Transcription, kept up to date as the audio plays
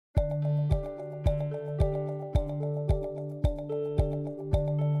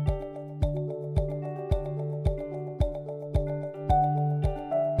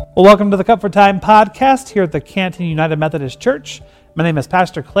Well, welcome to the Cup for Time podcast here at the Canton United Methodist Church. My name is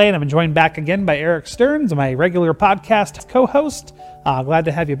Pastor Clay, and I'm joined back again by Eric Stearns, my regular podcast co-host. Glad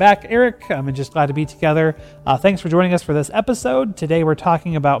to have you back, Eric. I'm just glad to be together. Thanks for joining us for this episode. Today we're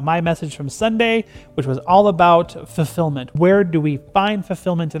talking about my message from Sunday, which was all about fulfillment. Where do we find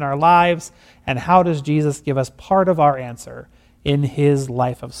fulfillment in our lives, and how does Jesus give us part of our answer in his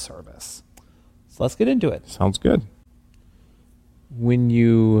life of service? So let's get into it. Sounds good.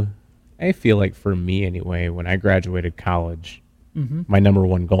 I feel like for me anyway, when I graduated college, my number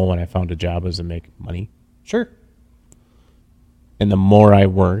one goal when I found a job was to make money. Sure. And the more I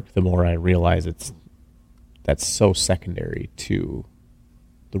work, the more I realize that's so secondary to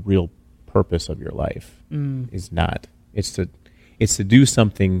the real purpose of your life. Is not. It's to do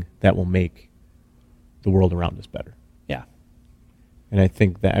something that will make the world around us better. Yeah. And I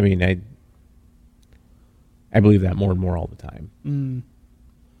think that, I believe that more and more all the time.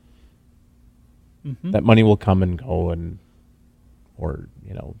 That money will come and go,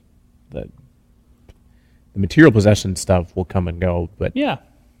 the material possession stuff will come and go, but yeah,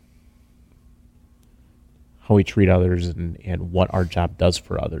 how we treat others and what our job does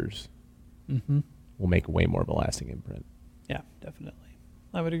for others will make way more of a lasting imprint. Yeah, definitely.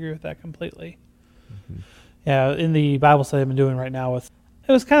 I would agree with that completely. Yeah, in the Bible study I've been doing right now, it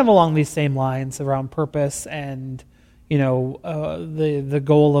was kind of along these same lines around purpose and the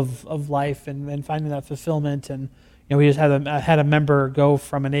goal of life and finding that fulfillment. And we just had a member go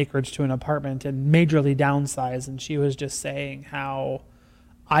from an acreage to an apartment and majorly downsize, and she was just saying how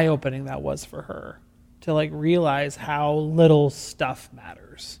eye-opening that was for her to realize how little stuff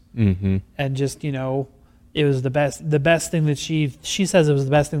matters. And just it was the best thing that she says it was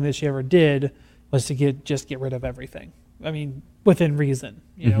the best thing that she ever did was to get rid of everything. I mean, within reason,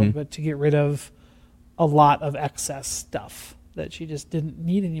 but to get rid of a lot of excess stuff that she just didn't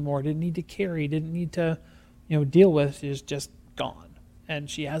need anymore, didn't need to carry, didn't need to, deal with, is just gone. And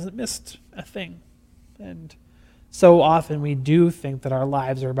she hasn't missed a thing. And so often we do think that our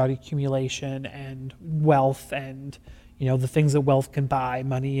lives are about accumulation and wealth and, the things that wealth can buy,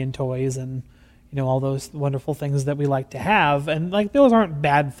 money and toys and, all those wonderful things that we like to have. And those aren't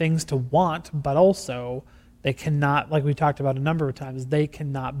bad things to want, but also they cannot, like we talked about a number of times, they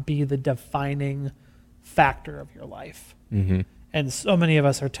cannot be the defining factor of your life. And so many of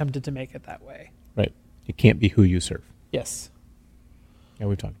us are tempted to make it that way. Right. It can't be who you serve. Yes. Yeah,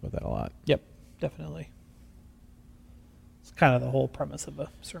 we've talked about that a lot. Yep, definitely. It's kind of the whole premise of a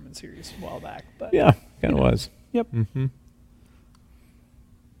sermon series a while back. But yeah, kind of was. Yep.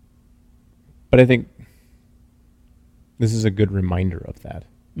 But I think this is a good reminder of that.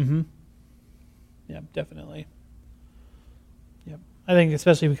 Yeah, definitely. Yep. I think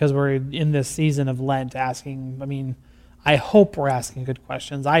especially because we're in this season of Lent I hope we're asking good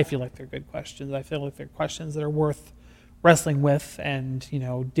questions. I feel like they're good questions. I feel like they're questions that are worth wrestling with and,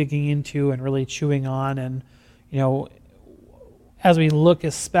 digging into and really chewing on. And, as we look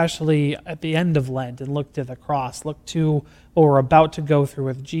especially at the end of Lent and look to the cross, look to what we're about to go through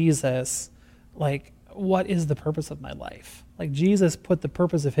with Jesus, what is the purpose of my life? Jesus put the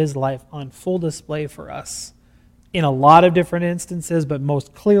purpose of his life on full display for us in a lot of different instances, but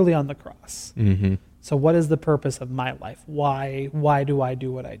most clearly on the cross. So what is the purpose of my life? Why do I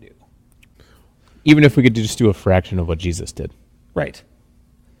do what I do? Even if we could just do a fraction of what Jesus did. Right.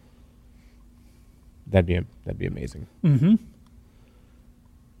 That'd be amazing. So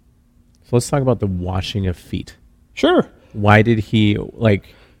let's talk about the washing of feet. Sure. Why did he,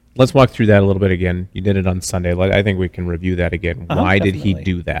 let's walk through that a little bit again. You did it on Sunday. I think we can review that again. Why did he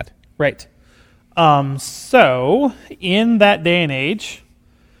do that? Right. So in that day and age,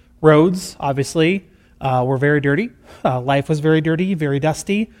 roads, obviously, were very dirty. Life was very dirty, very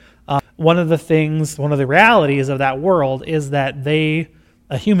dusty. One of the realities of that world is that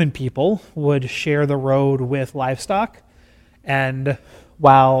human people would share the road with livestock. And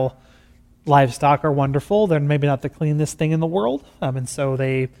while livestock are wonderful, they're maybe not the cleanest thing in the world. And so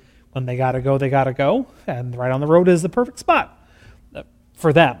when they gotta go. And right on the road is the perfect spot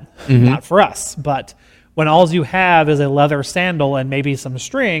for them, not for us. But when all you have is a leather sandal and maybe some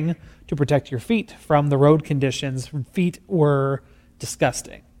string to protect your feet from the road conditions, feet were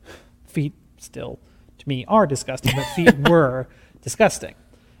disgusting. Feet still, to me, are disgusting, but feet were disgusting.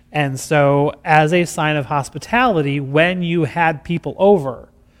 And so as a sign of hospitality, when you had people over,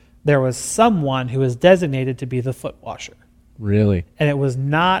 there was someone who was designated to be the foot washer. Really? And it was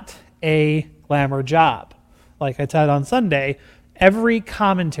not a glamour job. Like I said on Sunday, every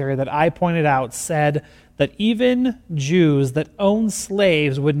commentary that I pointed out said that even Jews that owned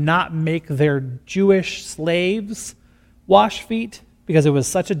slaves would not make their Jewish slaves wash feet because it was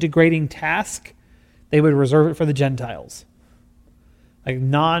such a degrading task, they would reserve it for the Gentiles. Like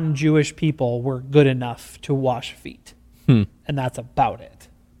non-Jewish people were good enough to wash feet. And that's about it.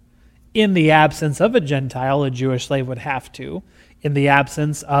 In the absence of a Gentile, a Jewish slave would have to. In the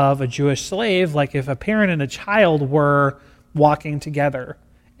absence of a Jewish slave, like if a parent and a child were walking together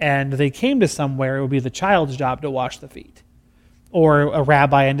and they came to somewhere, it would be the child's job to wash the feet. Or a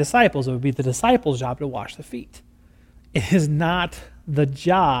rabbi and disciples, it would be the disciples' job to wash the feet. It is not the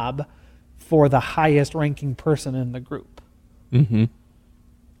job for the highest ranking person in the group. Mm-hmm.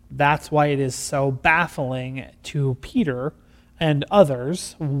 That's why it is so baffling to Peter and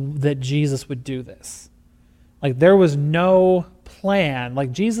others that Jesus would do this. Like there was no plan.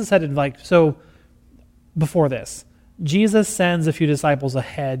 Like Jesus had so before this, Jesus sends a few disciples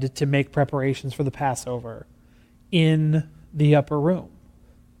ahead to make preparations for the Passover in the upper room.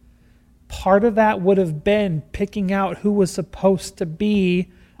 Part of that would have been picking out who was supposed to be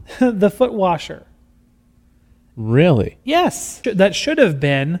the foot washer. Really? Yes, that should have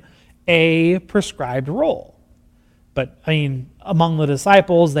been a prescribed role. But, I mean, among the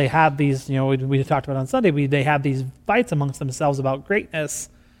disciples, they have these, we talked about on Sunday, they have these fights amongst themselves about greatness.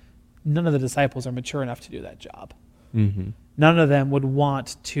 None of the disciples are mature enough to do that job. Mm-hmm. None of them would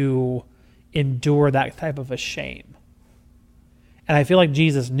want to endure that type of a shame. And I feel like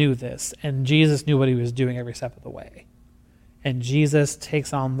Jesus knew this, and Jesus knew what he was doing every step of the way. And Jesus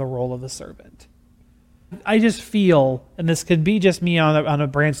takes on the role of the servant. I just feel, and this could be just me on a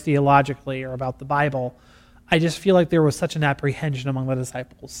branch theologically or about the Bible, I just feel like there was such an apprehension among the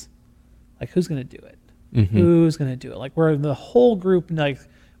disciples. Like, who's going to do it? Mm-hmm. Who's going to do it? Like, we're the whole group, like,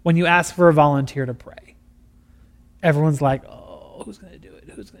 when you ask for a volunteer to pray, everyone's like, oh, who's going to do it?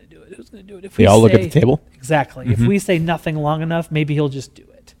 Who's going to do it? Who's going to do it? If they all look at the table? Exactly. Mm-hmm. If we say nothing long enough, maybe he'll just do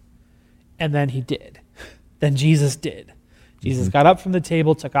it. And then he did. Then Jesus did. Jesus got up from the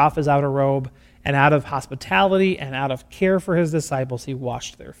table, took off his outer robe, and out of hospitality and out of care for his disciples, he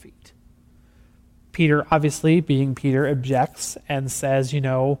washed their feet. Peter, obviously, being Peter, objects and says,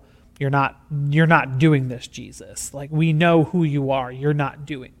 you're not doing this, Jesus. Like, we know who you are. You're not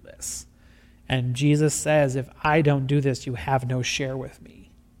doing this. And Jesus says, if I don't do this, you have no share with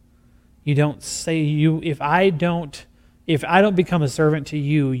me. You don't say if I don't become a servant to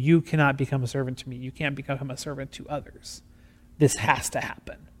you, you cannot become a servant to me. You can't become a servant to others. This has to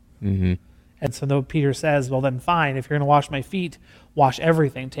happen. Mm-hmm. And so though Peter says, well, then fine, if you're going to wash my feet, wash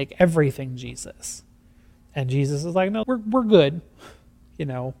everything, take everything, Jesus. And Jesus is like, no, we're good,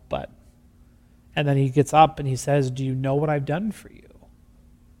 but. And then he gets up and he says, do you know what I've done for you?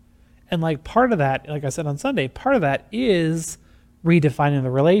 And like part of that, like I said on Sunday, part of that is redefining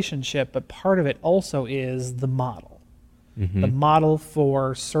the relationship, but part of it also is the model. Mm-hmm. The model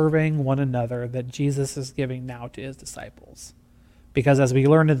for serving one another that Jesus is giving now to his disciples. Because as we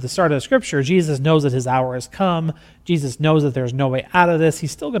learned at the start of the scripture, Jesus knows that his hour has come. Jesus knows that there's no way out of this.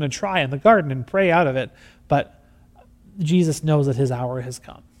 He's still going to try in the garden and pray out of it. But Jesus knows that his hour has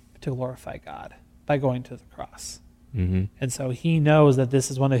come to glorify God by going to the cross. Mm-hmm. And so he knows that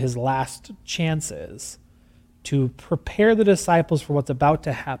this is one of his last chances to prepare the disciples for what's about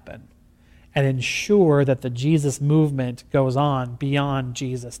to happen and ensure that the Jesus movement goes on beyond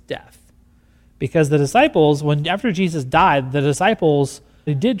Jesus' death. Because the disciples, after Jesus died, the disciples,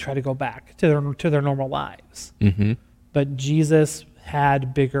 they did try to go back to their normal lives. Mm-hmm. But Jesus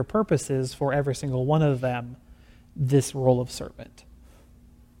had bigger purposes for every single one of them, this role of servant.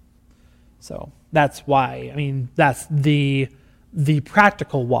 So that's why, that's the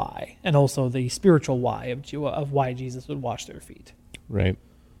practical why, and also the spiritual why of why Jesus would wash their feet. Right.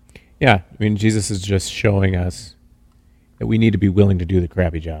 Yeah, Jesus is just showing us that we need to be willing to do the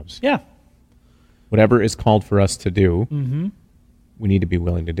crappy jobs. Yeah. Whatever is called for us to do, mm-hmm. we need to be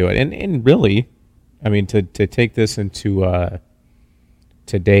willing to do it. And really, to take this into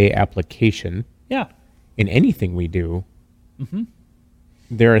today application, yeah, in anything we do, mm-hmm.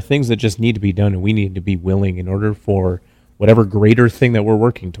 there are things that just need to be done, and we need to be willing in order for whatever greater thing that we're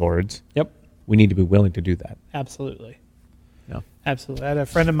working towards. Yep. We need to be willing to do that. Absolutely. Yeah. Absolutely. I had a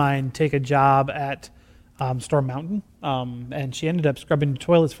friend of mine take a job at Storm Mountain, and she ended up scrubbing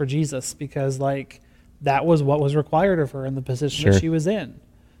toilets for Jesus because, that was what was required of her in the position that she was in.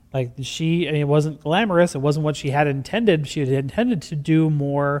 It wasn't glamorous. It wasn't what she had intended. She had intended to do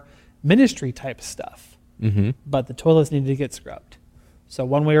more ministry-type stuff, mm-hmm. but the toilets needed to get scrubbed. So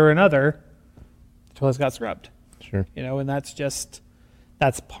one way or another, the toilets got scrubbed. Sure. And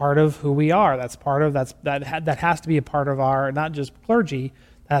that's part of who we are. That has to be a part of our, not just clergy,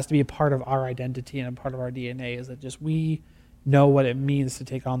 that has to be a part of our identity and a part of our DNA, is that just we know what it means to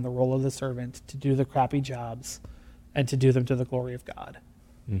take on the role of the servant, to do the crappy jobs, and to do them to the glory of God.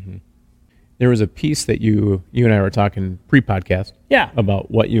 Mm-hmm. There was a piece that you and I were talking pre-podcast. Yeah.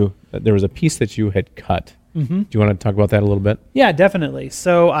 About there was a piece that you had cut. Mm-hmm. Do you want to talk about that a little bit? Yeah, definitely.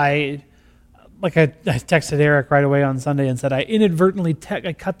 So I texted Eric right away on Sunday and said I inadvertently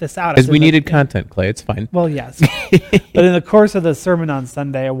I cut this out. Because we needed content, Clay. It's fine. Well, yes. But in the course of the sermon on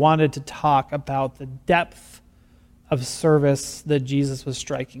Sunday, I wanted to talk about the depth of service that Jesus was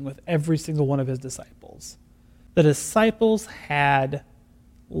striking with every single one of his disciples. The disciples had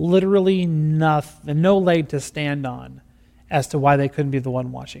literally nothing, no leg to stand on as to why they couldn't be the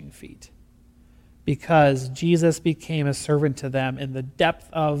one washing feet. Because Jesus became a servant to them in the depth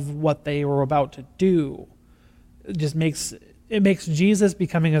of what they were about to do. It makes Jesus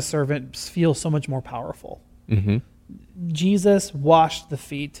becoming a servant feel so much more powerful. Mm-hmm. Jesus washed the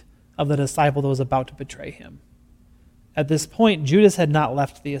feet of the disciple that was about to betray him. At this point, Judas had not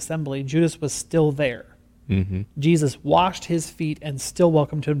left the assembly. Judas was still there. Mm-hmm. Jesus washed his feet and still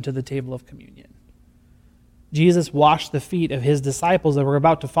welcomed him to the table of communion. Jesus washed the feet of his disciples that were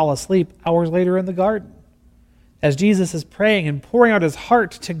about to fall asleep hours later in the garden. As Jesus is praying and pouring out his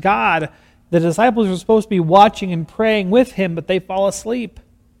heart to God, the disciples are supposed to be watching and praying with him, but they fall asleep.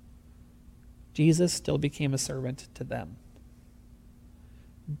 Jesus still became a servant to them.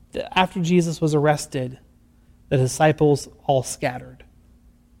 After Jesus was arrested, the disciples all scattered.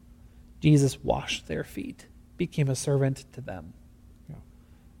 Jesus washed their feet, became a servant to them. Yeah.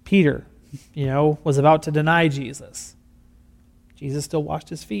 Peter, was about to deny Jesus. Jesus still washed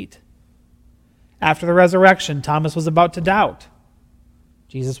his feet. After the resurrection, Thomas was about to doubt.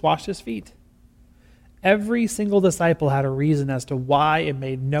 Jesus washed his feet. Every single disciple had a reason as to why it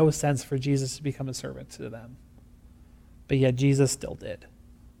made no sense for Jesus to become a servant to them. But yet Jesus still did.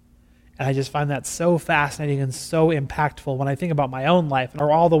 And I just find that so fascinating and so impactful when I think about my own life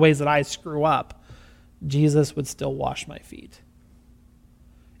or all the ways that I screw up. Jesus would still wash my feet.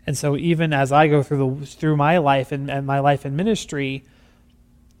 And so even as I go through my life and my life in ministry,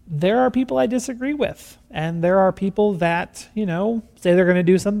 there are people I disagree with. And there are people that, say they're going to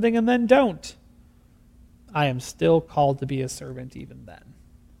do something and then don't. I am still called to be a servant even then.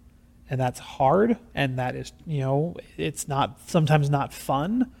 And that's hard, and that is, it's sometimes not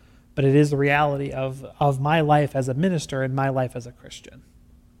fun, but it is the reality of my life as a minister and my life as a Christian.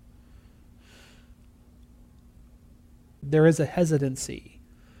 There is a hesitancy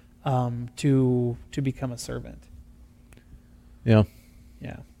to become a servant. Yeah.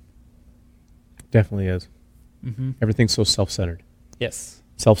 Yeah. Definitely is. Mm-hmm. Everything's so self-centered. Yes.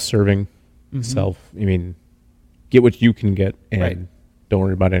 Self-serving, mm-hmm. Get what you can get and right. Don't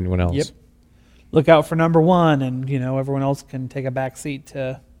worry about anyone else. Yep. Look out for number one, and, everyone else can take a back seat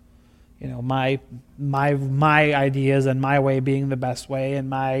to, my ideas and my way being the best way and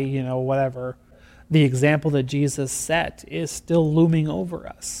my, whatever. The example that Jesus set is still looming over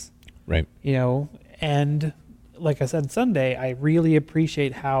us. Right. And like I said Sunday, I really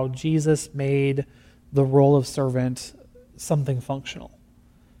appreciate how Jesus made the role of servant something functional.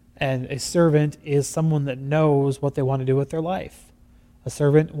 And a servant is someone that knows what they want to do with their life. A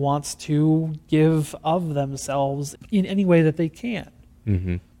servant wants to give of themselves in any way that they can.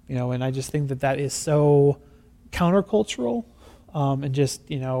 Mm-hmm. And I just think that is so countercultural, and just,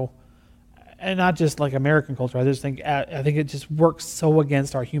 and not just like American culture. I think it just works so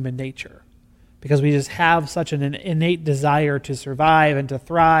against our human nature, because we just have such an innate desire to survive and to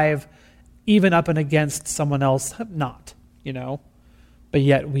thrive, even up and against someone else not, But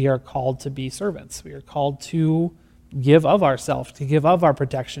yet we are called to be servants. We are called to give of ourselves, to give of our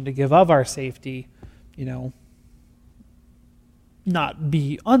protection, to give of our safety, not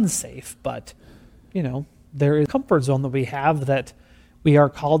be unsafe, but, there is a comfort zone that we have that we are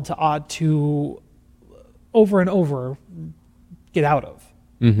called to over and over get out of,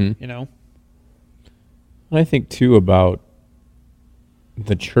 mm-hmm. And I think, too, about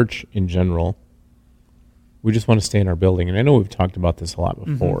the church in general. We just want to stay in our building. And I know we've talked about this a lot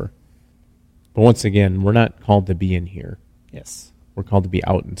before. Mm-hmm. But once again, we're not called to be in here. Yes. We're called to be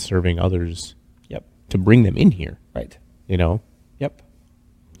out and serving others. Yep. To bring them in here. Right. Yep.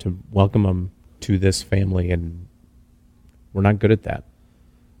 To welcome them to this family. And we're not good at that.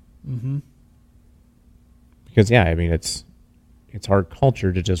 Mm-hmm. Because, it's our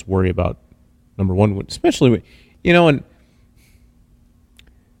culture to just worry about, number one, especially, and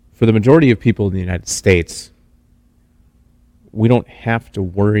for the majority of people in the United States, we don't have to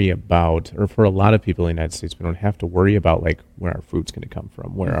worry about, or for a lot of people in the United States, we don't have to worry about like where our food's going to come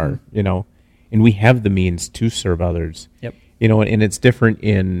from, where our, and we have the means to serve others. Yep. And it's different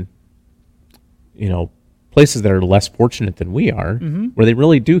in, places that are less fortunate than we are, where they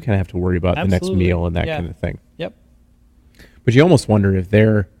really do kind of have to worry about the next meal and that kind of thing. Yep. But you almost wonder if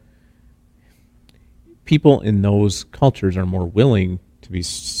people in those cultures are more willing to be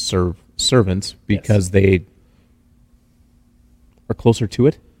servants because they are closer to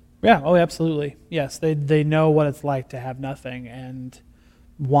it. Yeah. Oh, absolutely. Yes. They know what it's like to have nothing and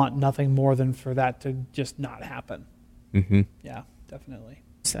want nothing more than for that to just not happen. Mm-hmm. Yeah, definitely.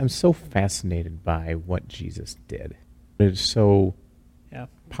 I'm so fascinated by what Jesus did. It is so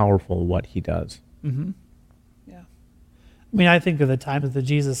powerful what he does. Mm-hmm. Yeah. I mean, I think of the times that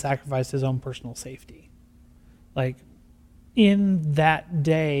Jesus sacrificed his own personal safety. Like, in that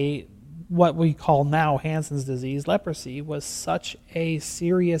day, what we call now Hansen's disease, leprosy, was such a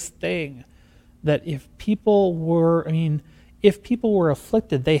serious thing that if people were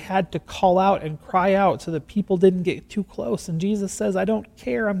afflicted, they had to call out and cry out so that people didn't get too close. And Jesus says, I don't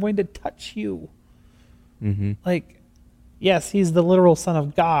care, I'm going to touch you. Mm-hmm. Like, yes, he's the literal Son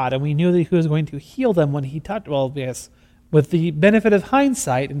of God, and we knew that he was going to heal them when he touched. Well, yes, with the benefit of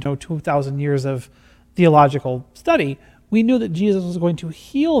hindsight, and 2,000 years of theological study, we knew that Jesus was going to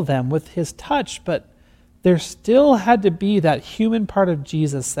heal them with his touch, but there still had to be that human part of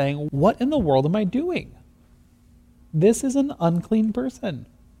Jesus saying, what in the world am I doing? This is an unclean person.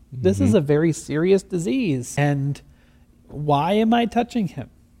 This is a very serious disease, and why am I touching him?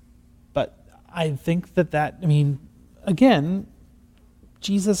 But I think again,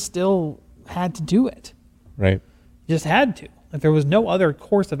 Jesus still had to do it. Right. He just had to. Like, there was no other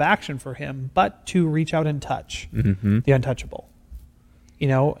course of action for him but to reach out and touch the untouchable.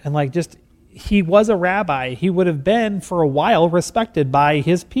 He was a rabbi. He would have been for a while respected by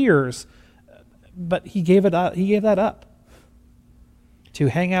his peers, but he gave it up. He gave that up to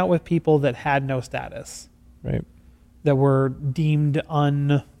hang out with people that had no status, right? That were deemed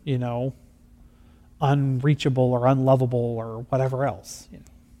unreachable or unlovable or whatever else.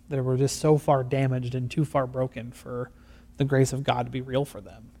 That were just so far damaged and too far broken for the grace of God to be real for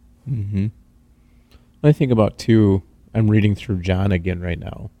them. Mm-hmm. I think about too. I'm reading through John again right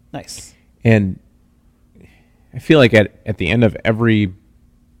now. Nice. And I feel like at the end of every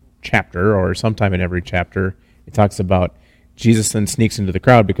chapter, or sometime in every chapter, it talks about Jesus then sneaks into the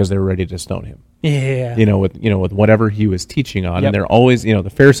crowd because they're ready to stone him. Yeah. With whatever he was teaching on. Yep. And they're always, the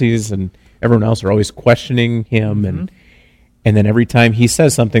Pharisees and everyone else are always questioning him, and then every time he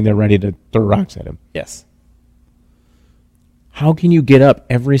says something, they're ready to throw rocks at him. Yes. How can you get up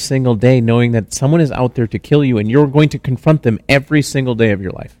every single day knowing that someone is out there to kill you and you're going to confront them every single day of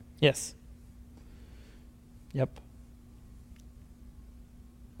your life? Yes. Yep.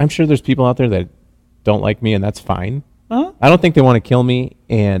 I'm sure there's people out there that don't like me, and that's fine. Uh-huh. I don't think they want to kill me,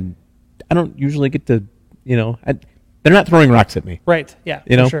 and I don't usually get to, they're not throwing rocks at me. Right, yeah,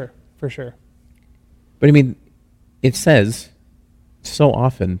 for sure. But I mean, it says so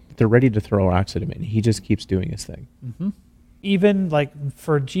often that they're ready to throw rocks at him, and he just keeps doing his thing. Mm-hmm. Even like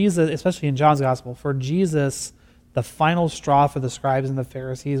for Jesus, especially in John's gospel, for Jesus, the final straw for the scribes and the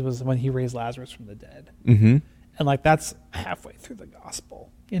Pharisees was when he raised Lazarus from the dead. Mm-hmm. And that's halfway through the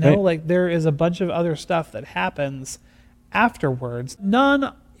gospel. Right. There is a bunch of other stuff that happens afterwards.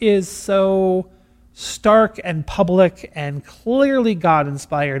 None is so stark and public and clearly God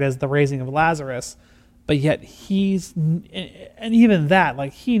inspired as the raising of Lazarus, but yet and even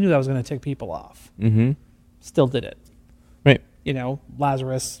that, he knew that was going to tick people off. Mm-hmm. Still did it. Right.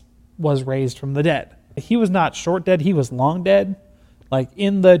 Lazarus was raised from the dead. He was not short dead, he was long dead,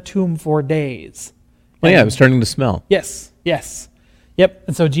 in the tomb for days. Well, it was starting to smell. Yes. Yep.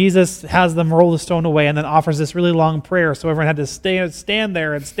 And so Jesus has them roll the stone away and then offers this really long prayer, so everyone had to stand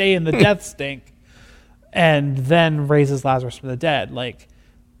there and stay in the death stink, and then raises Lazarus from the dead.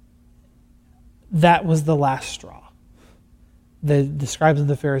 That was the last straw. The scribes and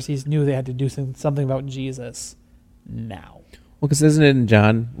the Pharisees knew they had to do something about Jesus now. Well, because isn't it in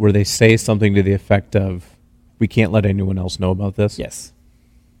John where they say something to the effect of, we can't let anyone else know about this? Yes.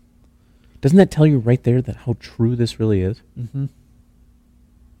 Doesn't that tell you right there that how true this really is? Mm-hmm.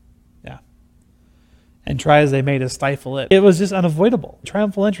 Yeah. And try as they may to stifle it, it was just unavoidable.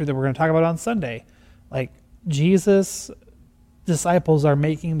 Triumphal entry that we're going to talk about on Sunday. Jesus' disciples are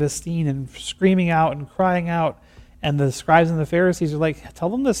making this scene and screaming out and crying out, and the scribes and the Pharisees are tell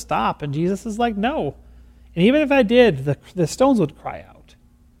them to stop. And Jesus is no. And even if I did, the stones would cry out.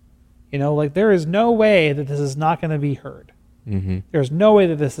 There is no way that this is not going to be heard. Mm-hmm. There's no way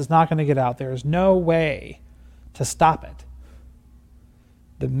that this is not going to get out. There's no way to stop it.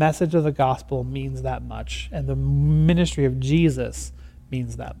 The message of the gospel means that much, and the ministry of Jesus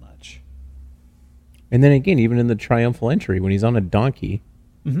means that much. And then again, even in the triumphal entry, when he's on a donkey,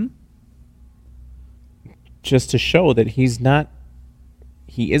 just to show that he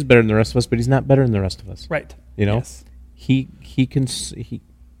is better than the rest of us, but he's not better than the rest of us. Right. You know, Yes. He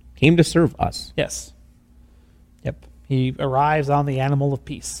came to serve us. Yes. Yep. He arrives on the animal of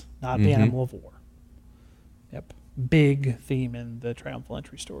peace, not the animal of war. Yep. Big theme in the triumphal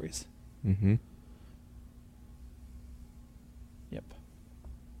entry stories. Mm-hmm. Yep.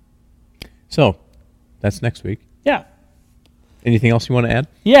 So, that's next week. Yeah. Anything else you want to add?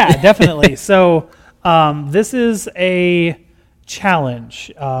 Yeah, definitely. So, this is a challenge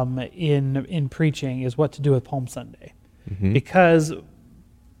in preaching, is what to do with Palm Sunday. Mm-hmm. Because,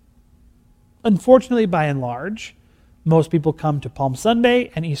 unfortunately, by and large, most people come to Palm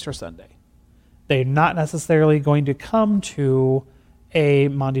Sunday and Easter Sunday. They're not necessarily going to come to a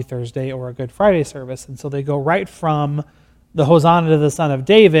Maundy Thursday or a Good Friday service, and so they go right from the Hosanna to the Son of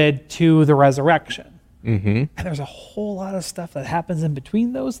David to the resurrection. Mm-hmm. And there's a whole lot of stuff that happens in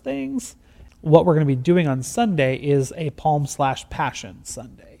between those things. What we're going to be doing on Sunday is a Palm/Passion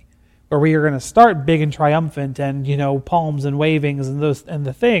Sunday, where we are going to start big and triumphant and, palms and wavings and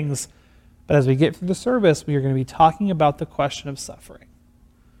the things. But as we get through the service, we are going to be talking about the question of suffering.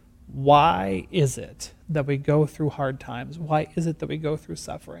 Why is it that we go through hard times? Why is it that we go through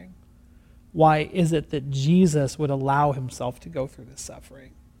suffering? Why is it that Jesus would allow himself to go through this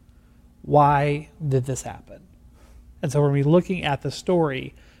suffering? Why did this happen? And so we're going to be looking at the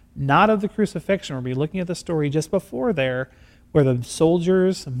story, not of the crucifixion. We're going to be looking at the story just before there, where the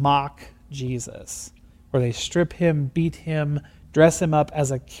soldiers mock Jesus, where they strip him, beat him, dress him up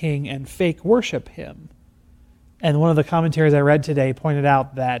as a king, and fake worship him. And one of the commentaries I read today pointed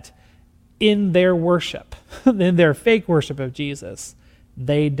out that in their worship, in their fake worship of Jesus,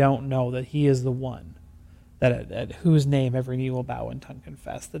 they don't know that he is the one that at whose name every knee will bow and tongue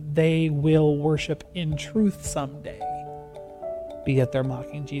confess, that they will worship in truth someday. But yet they're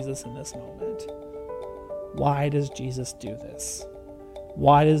mocking Jesus in this moment. Why does Jesus do this?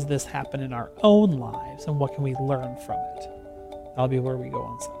 Why does this happen in our own lives, and what can we learn from it? That'll be where we go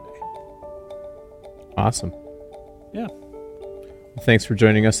on Sunday. Awesome. Yeah. Thanks for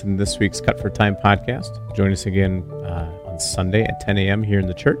joining us in this week's Cut for Time podcast. Join us again on Sunday at 10 a.m. here in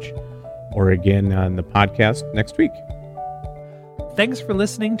the church, or again on the podcast next week. Thanks for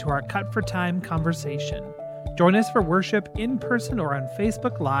listening to our Cut for Time conversation. Join us for worship in person or on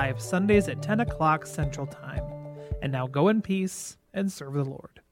Facebook Live Sundays at 10 o'clock Central Time. And now go in peace and serve the Lord.